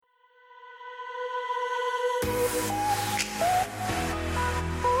Have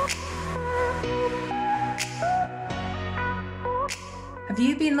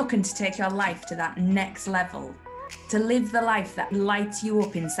you been looking to take your life to that next level? To live the life that lights you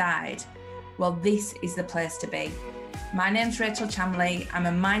up inside? Well, this is the place to be. My name's Rachel Chamley. I'm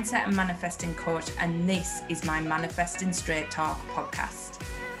a mindset and manifesting coach, and this is my Manifesting Straight Talk podcast.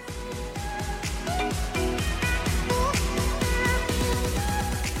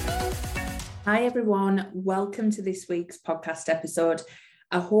 Hi everyone, welcome to this week's podcast episode.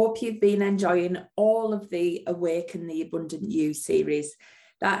 I hope you've been enjoying all of the Awaken the Abundant You series.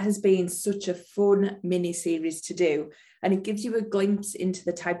 That has been such a fun mini series to do, and it gives you a glimpse into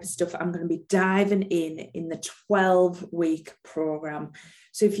the type of stuff I'm going to be diving in the 12-week program.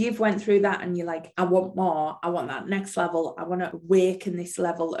 So if you've went through that and you're like, I want more, I want that next level, I want to awaken this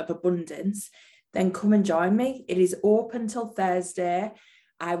level of abundance, then come and join me. It is open till Thursday.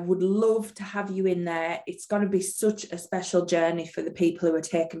 I would love to have you in there. It's going to be such a special journey for the people who are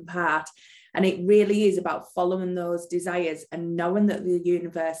taking part. And it really is about following those desires and knowing that the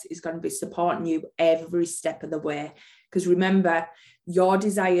universe is going to be supporting you every step of the way. Because remember, your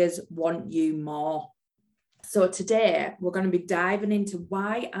desires want you more. So today we're going to be diving into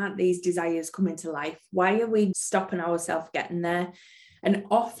why aren't these desires coming to life? Why are we stopping ourselves getting there? And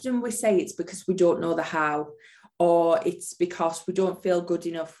often we say it's because we don't know the how, or it's because we don't feel good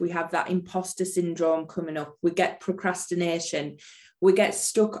enough. We have that imposter syndrome coming up. We get procrastination. We get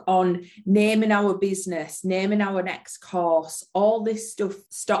stuck on naming our business, naming our next course. All this stuff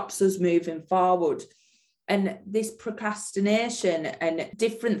stops us moving forward. And this procrastination and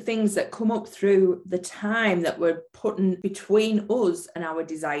different things that come up through the time that we're putting between us and our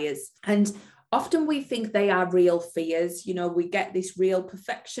desires. And often we think they are real fears. You know, we get this real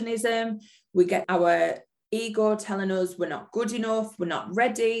perfectionism. We get our ego telling us we're not good enough, we're not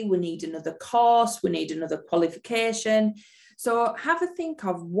ready, we need another course, we need another qualification. So have a think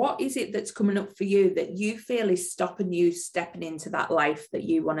of what is it that's coming up for you that you feel is stopping you stepping into that life that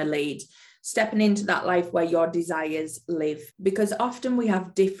you want to lead, stepping into that life where your desires live. Because often we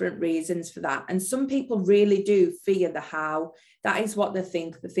have different reasons for that. And some people really do fear the how. That is what they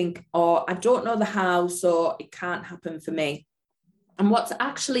think. They think, oh, I don't know the how, so it can't happen for me. And what's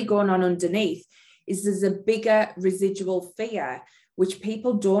actually going on underneath is there's a bigger residual fear which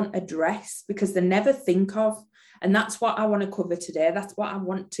people don't address because they never think of. And that's what I want to cover today. That's what I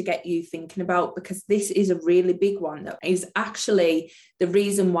want to get you thinking about, because this is a really big one that is actually the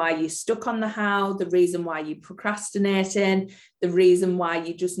reason why you're stuck on the how, the reason why you're procrastinating, the reason why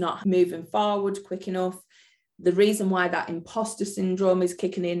you're just not moving forward quick enough, the reason why that imposter syndrome is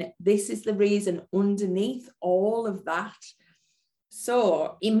kicking in. This is the reason underneath all of that.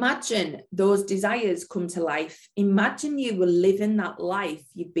 So imagine those desires come to life. Imagine you were living that life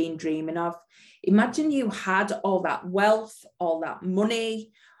you've been dreaming of. Imagine you had all that wealth, all that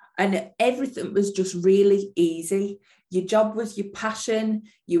money, and everything was just really easy. Your job was your passion.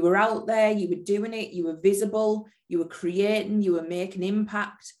 You were out there, you were doing it, you were visible, you were creating, you were making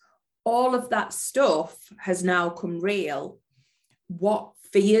impact. All of that stuff has now come real. What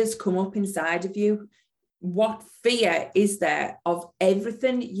fears come up inside of you? What fear is there of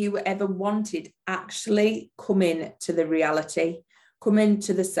everything you ever wanted actually coming to the reality, coming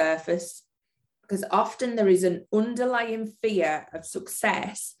to the surface? Because often there is an underlying fear of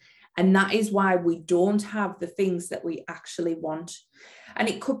success, and that is why we don't have the things that we actually want. And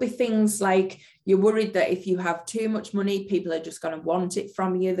it could be things like you're worried that if you have too much money, people are just going to want it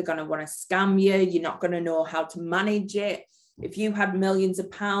from you. They're going to want to scam you. You're not going to know how to manage it. If you had millions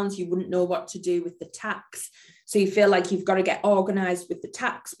of pounds, you wouldn't know what to do with the tax. So you feel like you've got to get organised with the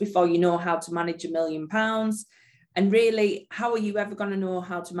tax before you know how to manage £1 million. And really, how are you ever going to know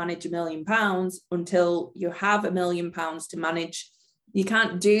how to manage £1 million until you have £1 million to manage? You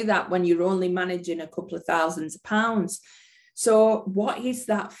can't do that when you're only managing a couple of thousands of pounds. So what is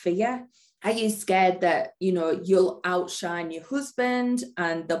that fear? Are you scared that, you know, you'll outshine your husband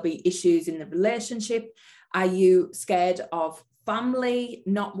and there'll be issues in the relationship? Are you scared of family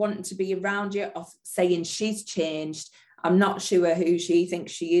not wanting to be around you, or saying she's changed, I'm not sure who she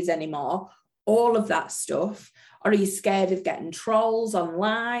thinks she is anymore? All of that stuff. Or are you scared of getting trolls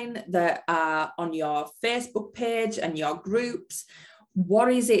online that are on your Facebook page and your groups?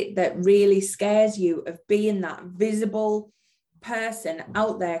 What is it that really scares you of being that visible person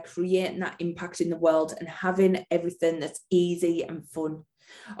out there creating that impact in the world and having everything that's easy and fun?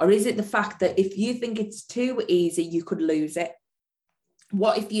 Or is it the fact that if you think it's too easy, you could lose it?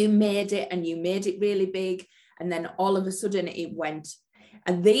 What if you made it and you made it really big and then all of a sudden it went?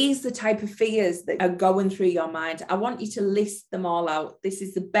 And these are the type of fears that are going through your mind. I want you to list them all out. This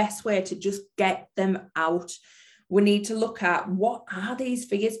is the best way to just get them out. We need to look at, what are these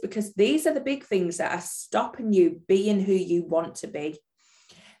fears? Because these are the big things that are stopping you being who you want to be.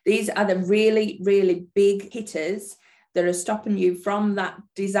 These are the really, really big hitters that are stopping you from that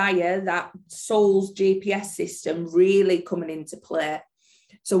desire, that soul's GPS system really coming into play.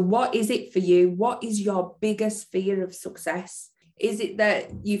 So what is it for you? What is your biggest fear of success? Is it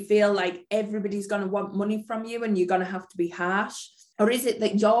that you feel like everybody's going to want money from you and you're going to have to be harsh? Or is it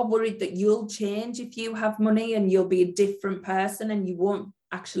that you're worried that you'll change if you have money and you'll be a different person and you won't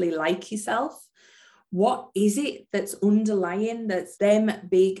actually like yourself? What is it that's underlying that's them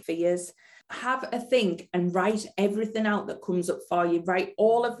big fears? Have a think and write everything out that comes up for you. Write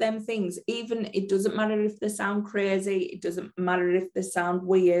all of them things. Even it doesn't matter if they sound crazy. It doesn't matter if they sound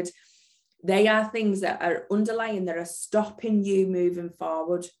weird. They are things that are underlying, that are stopping you moving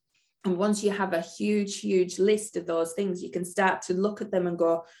forward. And once you have a huge, huge list of those things, you can start to look at them and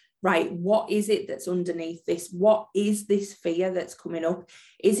go, right, what is it that's underneath this? What is this fear that's coming up?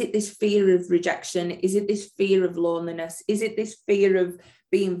 Is it this fear of rejection? Is it this fear of loneliness? Is it this fear of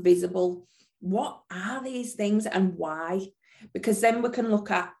being visible? What are these things and why? Because then we can look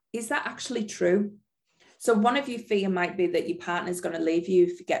at, is that actually true? So one of your fear might be that your partner's going to leave you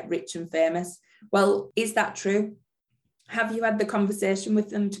if you get rich and famous. Well, is that true? Have you had the conversation with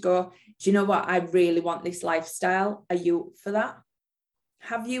them to go, do you know what? I really want this lifestyle. Are you up for that?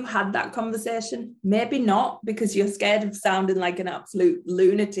 Have you had that conversation? Maybe not, because you're scared of sounding like an absolute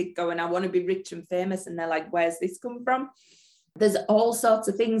lunatic going, I want to be rich and famous. And they're like, where's this come from? There's all sorts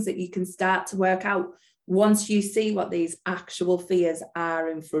of things that you can start to work out once you see what these actual fears are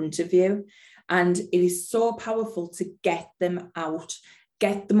in front of you. And it is so powerful to get them out,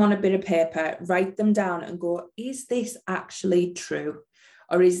 get them on a bit of paper, write them down and go, is this actually true?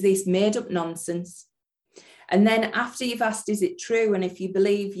 Or is this made up nonsense? And then after you've asked, is it true? And if you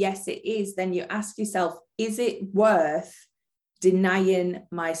believe, yes, it is, then you ask yourself, is it worth denying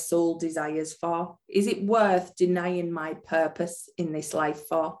my soul desires for? Is it worth denying my purpose in this life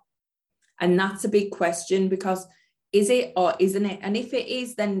for? And that's a big question, because is it or isn't it? And if it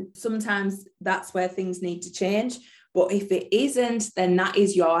is, then sometimes that's where things need to change. But if it isn't, then that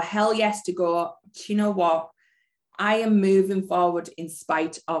is your hell yes to go, do you know what? I am moving forward in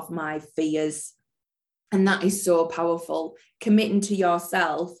spite of my fears. And that is so powerful, committing to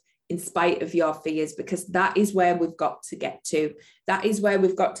yourself in spite of your fears, because that is where we've got to get to. That is where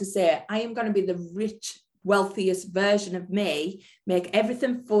we've got to say, I am going to be the rich, wealthiest version of me, make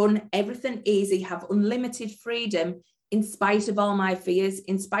everything fun, everything easy, have unlimited freedom in spite of all my fears,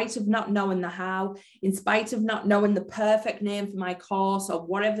 in spite of not knowing the how, in spite of not knowing the perfect name for my course or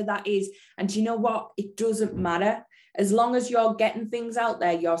whatever that is. And do you know what? It doesn't matter. As long as you're getting things out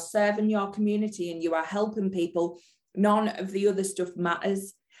there, you're serving your community and you are helping people, none of the other stuff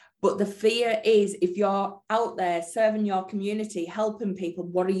matters. But the fear is, if you're out there serving your community, helping people,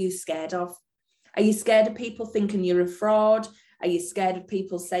 what are you scared of? Are you scared of people thinking you're a fraud? Are you scared of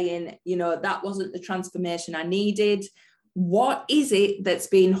people saying, you know, that wasn't the transformation I needed? What is it that's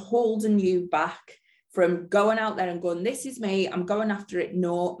been holding you back from going out there and going, this is me, I'm going after it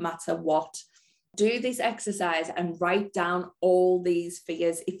no matter what? Do this exercise and write down all these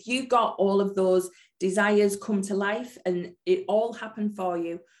fears. If you got all of those desires come to life and it all happened for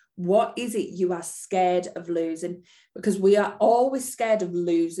you, what is it you are scared of losing? Because we are always scared of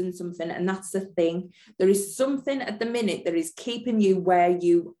losing something. And that's the thing. There is something at the minute that is keeping you where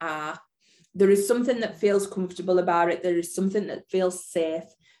you are. There is something that feels comfortable about it. There is something that feels safe.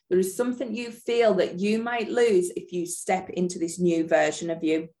 There is something you feel that you might lose if you step into this new version of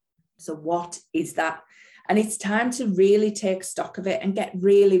you. So what is that? And it's time to really take stock of it and get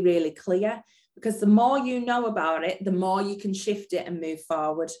really, really clear, because the more you know about it, the more you can shift it and move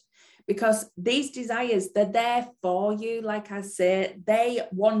forward. Because these desires, they're there for you. Like I say, they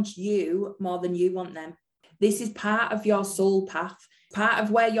want you more than you want them. This is part of your soul path, part of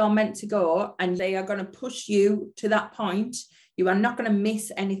where you're meant to go, and they are going to push you to that point. You are not going to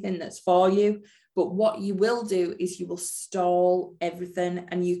miss anything that's for you. But what you will do is you will stall everything,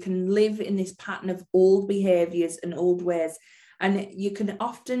 and you can live in this pattern of old behaviors and old ways. And you can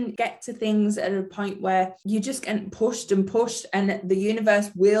often get to things at a point where you just get pushed and pushed, and the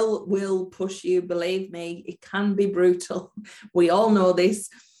universe will push you. Believe me, it can be brutal. We all know this.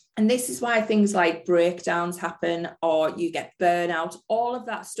 And this is why things like breakdowns happen, or you get burnout, all of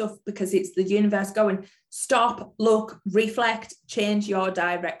that stuff, because it's the universe going, stop, look, reflect, change your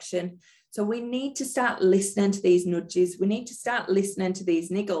direction. So we need to start listening to these nudges. We need to start listening to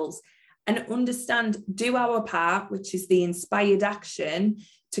these niggles and understand, do our part, which is the inspired action,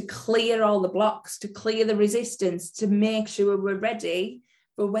 to clear all the blocks, to clear the resistance, to make sure we're ready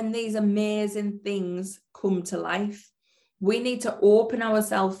for when these amazing things come to life. We need to open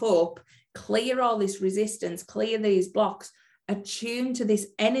ourselves up, clear all this resistance, clear these blocks, attune to this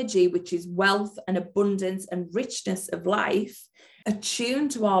energy, which is wealth and abundance and richness of life, attune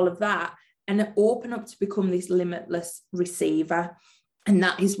to all of that, and open up to become this limitless receiver. And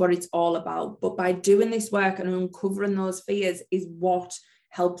that is what it's all about. But by doing this work and uncovering those fears is what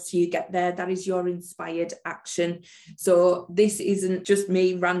helps you get there. That is your inspired action. So this isn't just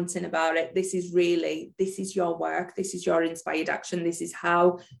me ranting about it. This is your work. This is your inspired action. This is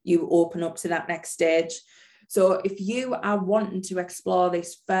how you open up to that next stage. So if you are wanting to explore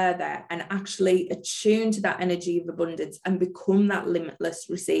this further and actually attune to that energy of abundance and become that limitless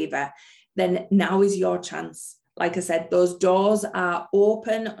receiver, then now is your chance. Like I said, those doors are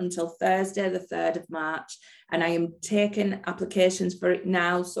open until Thursday, the 3rd of March, and I am taking applications for it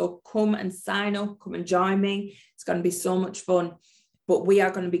now. So come and sign up, come and join me. It's going to be so much fun. But we are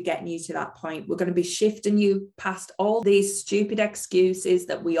going to be getting you to that point. We're going to be shifting you past all these stupid excuses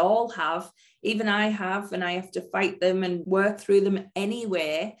that we all have. Even I have, and I have to fight them and work through them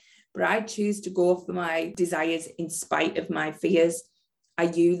anyway. But I choose to go for my desires in spite of my fears. Are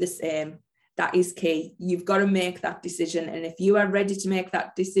you the same? That is key. You've got to make that decision. And if you are ready to make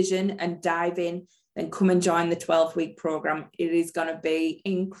that decision and dive in, then come and join the 12-week program. It is going to be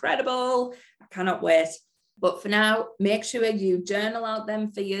incredible. I cannot wait. But for now, make sure you journal out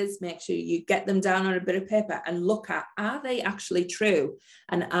them fears. Make sure you get them down on a bit of paper and look at, are they actually true?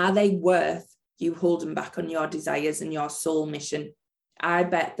 And are they worth you holding back on your desires and your soul mission? I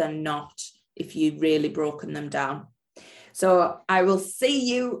bet they're not if you've really broken them down. So I will see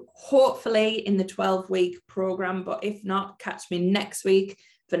you hopefully in the 12-week program, but if not, catch me next week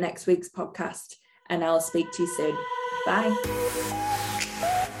for next week's podcast, and I'll speak to you soon. Bye.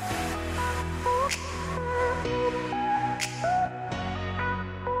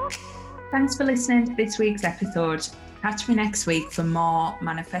 Thanks for listening to this week's episode. Catch me next week for more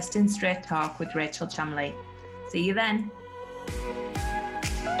Manifesting Straight Talk with Rachel Chamley. See you then.